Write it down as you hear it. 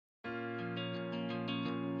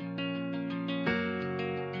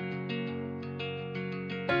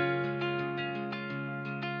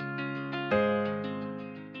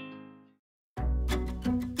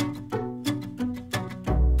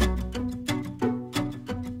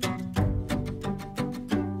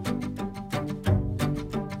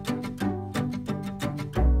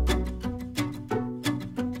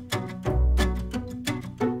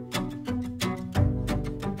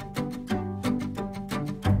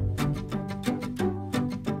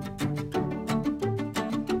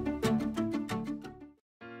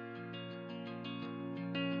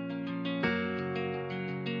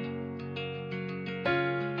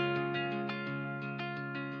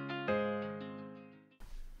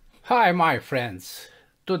Hi my friends,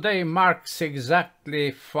 today marks exactly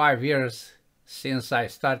 5 years since I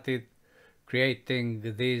started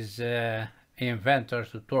creating these Inventor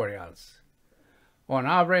tutorials. On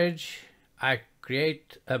average, I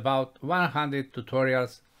create about 100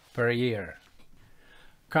 tutorials per year.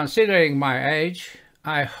 Considering my age,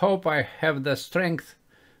 I hope I have the strength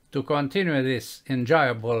to continue this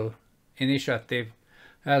enjoyable initiative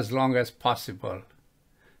as long as possible.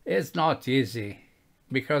 It's not easy,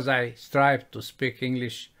 because I strive to speak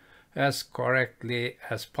English as correctly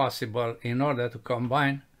as possible in order to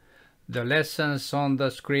combine the lessons on the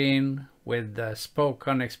screen with the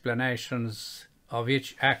spoken explanations of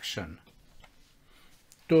each action.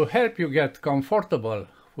 To help you get comfortable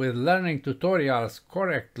with learning tutorials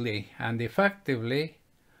correctly and effectively,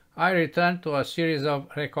 I return to a series of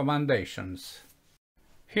recommendations.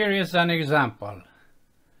 Here is an example.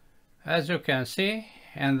 As you can see,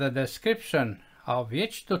 in the description of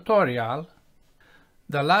each tutorial,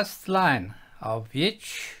 the last line of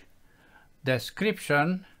each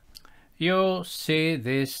description, you see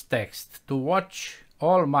this text. To watch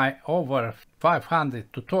all my over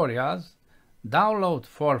 500 tutorials, download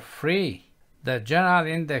for free the General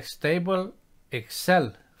Index Table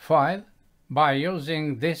Excel file by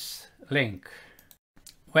using this link.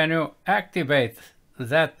 When you activate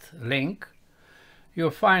that link, you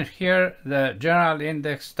find here the General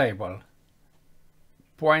Index Table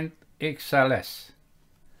 .xls.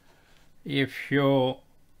 If you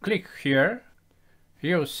click here,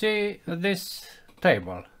 you see this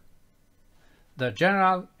table, the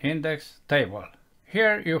General Index Table.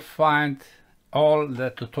 Here you find all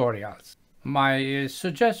the tutorials. My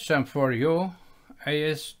suggestion for you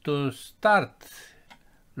is to start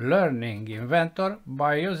learning Inventor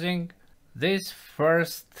by using this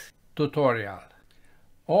first tutorial.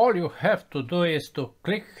 All you have to do is to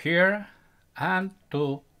click here and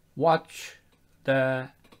to watch the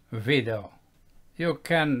video. You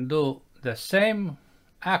can do the same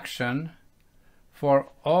action for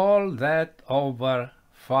all that over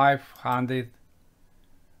 500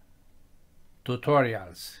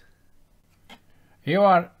 tutorials. You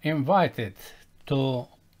are invited to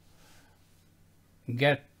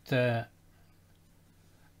get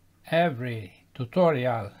every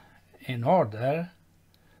tutorial in order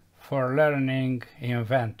for learning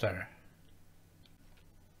Inventor.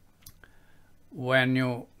 When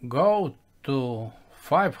you go to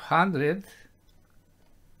 500,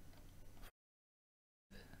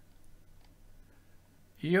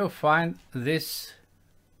 you find this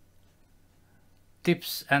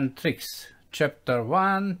tips and tricks, chapter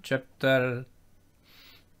 1, chapter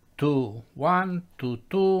 2, 1 to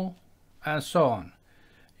 2, and so on.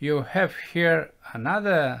 You have here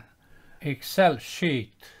another Excel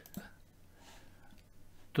sheet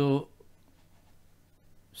to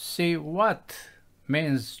see what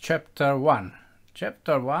means chapter 1.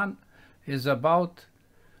 Chapter 1 is about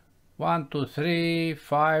 1, 2, 3,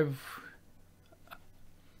 5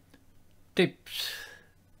 tips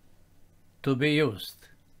to be used.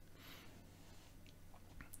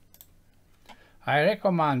 I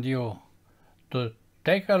recommend you to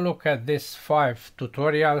take a look at these 5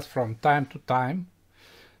 tutorials from time to time,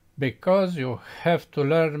 because you have to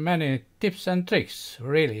learn many tips and tricks,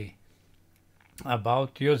 really,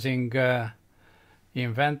 about using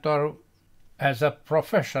Inventor as a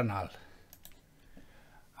professional.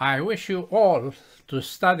 I wish you all to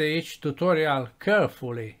study each tutorial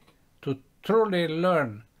carefully to truly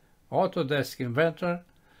learn Autodesk Inventor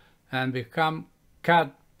and become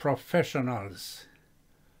CAD professionals.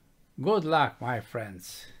 Good luck, my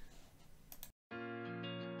friends.